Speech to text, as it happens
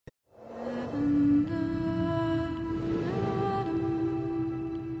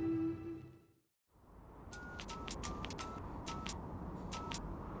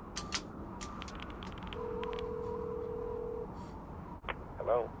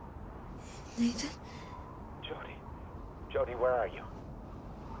Nathan? Jody. Jody, where are you?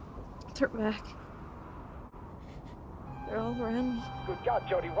 They're back. They're all around me. Good God,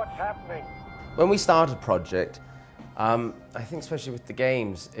 Jody, what's happening? When we start a project, I think especially with the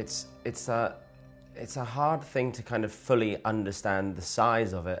games, it's a hard thing to kind of fully understand the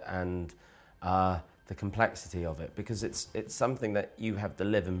size of it and the complexity of it, because it's something that you have to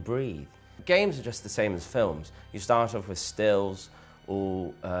live and breathe. Games are just the same as films. You start off with stills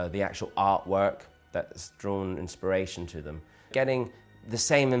or the actual artwork that's drawn inspiration to them. Getting the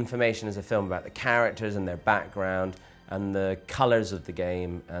same information as a film about the characters and their background and the colours of the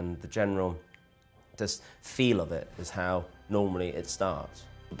game and the general just feel of it is how normally it starts.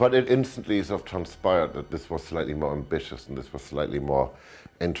 But it instantly sort of transpired that this was slightly more ambitious and this was slightly more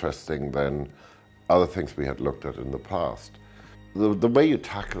interesting than other things we had looked at in the past. The way you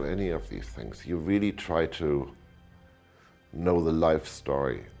tackle any of these things, you really try to know the life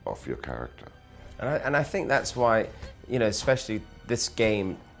story of your character. And I think that's why, you know, especially this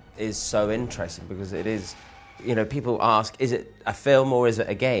game is so interesting, because it is, you know, people ask, is it a film or is it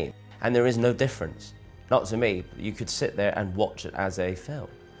a game? And there is no difference. Not to me. You could sit there and watch it as a film.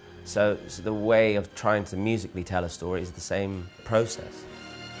 So the way of trying to musically tell a story is the same process.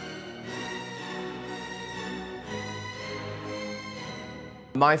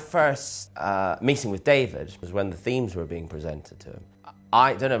 My first meeting with David was when the themes were being presented to him.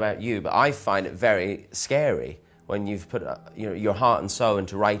 I don't know about you, but I find it very scary when you've put your heart and soul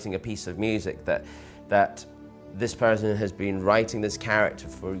into writing a piece of music that this person has been writing this character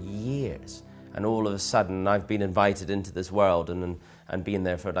for years, and all of a sudden I've been invited into this world and been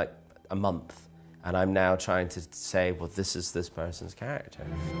there for like a month, and I'm now trying to say, well, this is this person's character.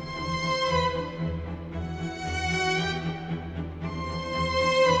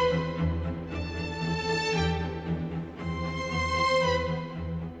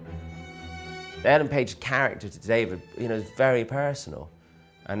 The Ellen Page character to David, you know, is very personal,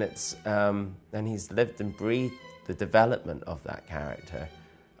 and and he's lived and breathed the development of that character,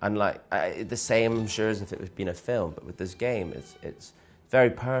 and like the same, I'm sure, as if it had been a film, but with this game, it's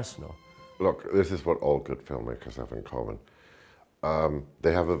very personal. Look, this is what all good filmmakers have in common.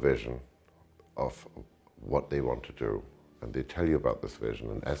 They have a vision of what they want to do, and they tell you about this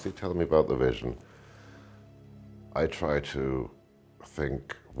vision. And as they tell me about the vision, I try to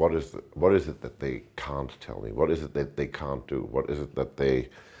think, what is it that they can't tell me? What is it that they can't do? What is it that they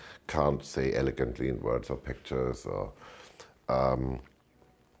can't say elegantly in words or pictures? Or,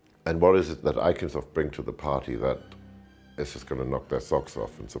 and what is it that I can sort of bring to the party that is just going to knock their socks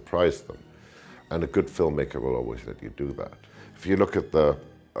off and surprise them? And a good filmmaker will always let you do that. If you look at the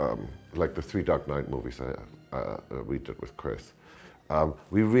like the 3 Dark Knight movies we did with Chris,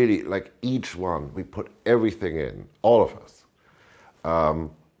 we really, like each one, we put everything in, all of us.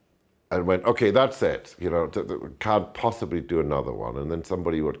 And went, okay, that's it, you know, can't possibly do another one. And then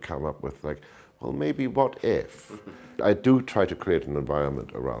somebody would come up with like, well, maybe what if? I do try to create an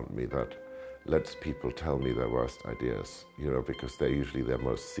environment around me that lets people tell me their worst ideas, you know, because they're usually their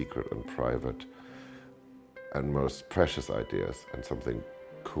most secret and private and most precious ideas, and something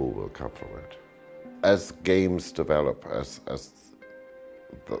cool will come from it. As games develop, as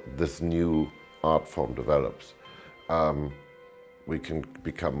this new art form develops, we can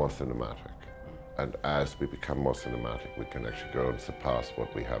become more cinematic. And as we become more cinematic, we can actually go and surpass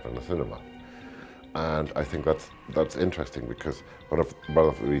what we have in the cinema. And I think that's interesting, because one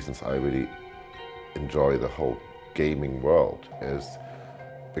of the reasons I really enjoy the whole gaming world is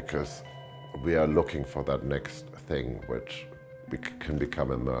because we are looking for that next thing which can become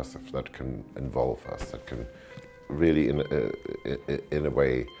immersive, that can involve us, that can really, in a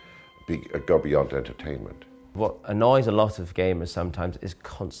way, go beyond entertainment. What annoys a lot of gamers sometimes is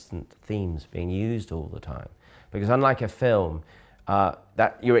constant themes being used all the time. Because unlike a film,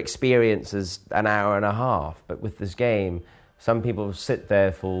 that your experience is an hour and a half, but with this game, some people sit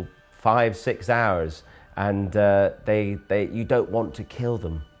there for 5-6 hours, and you don't want to kill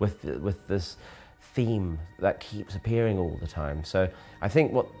them with this theme that keeps appearing all the time. So I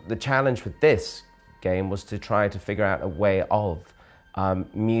think what the challenge with this game was to try to figure out a way of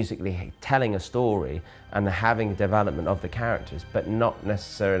musically telling a story and having development of the characters, but not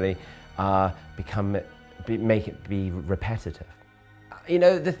necessarily make it be repetitive. You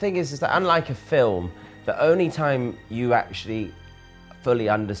know, the thing is that unlike a film, the only time you actually fully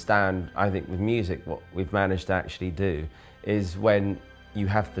understand, I think, with music, what we've managed to actually do is when you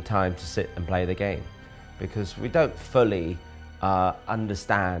have the time to sit and play the game, because we don't fully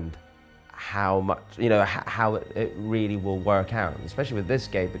understand how much, you know, how it really will work out, especially with this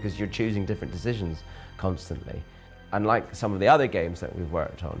game, because you're choosing different decisions constantly. unlike some of the other games that we've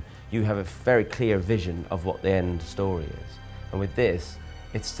worked on, you have a very clear vision of what the end story is. And with this,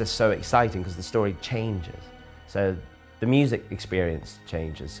 it's just so exciting because the story changes. So the music experience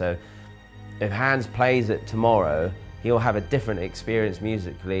changes. So if Hans plays it tomorrow, he'll have a different experience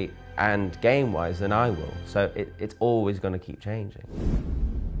musically and game-wise than I will. So it's always going to keep changing.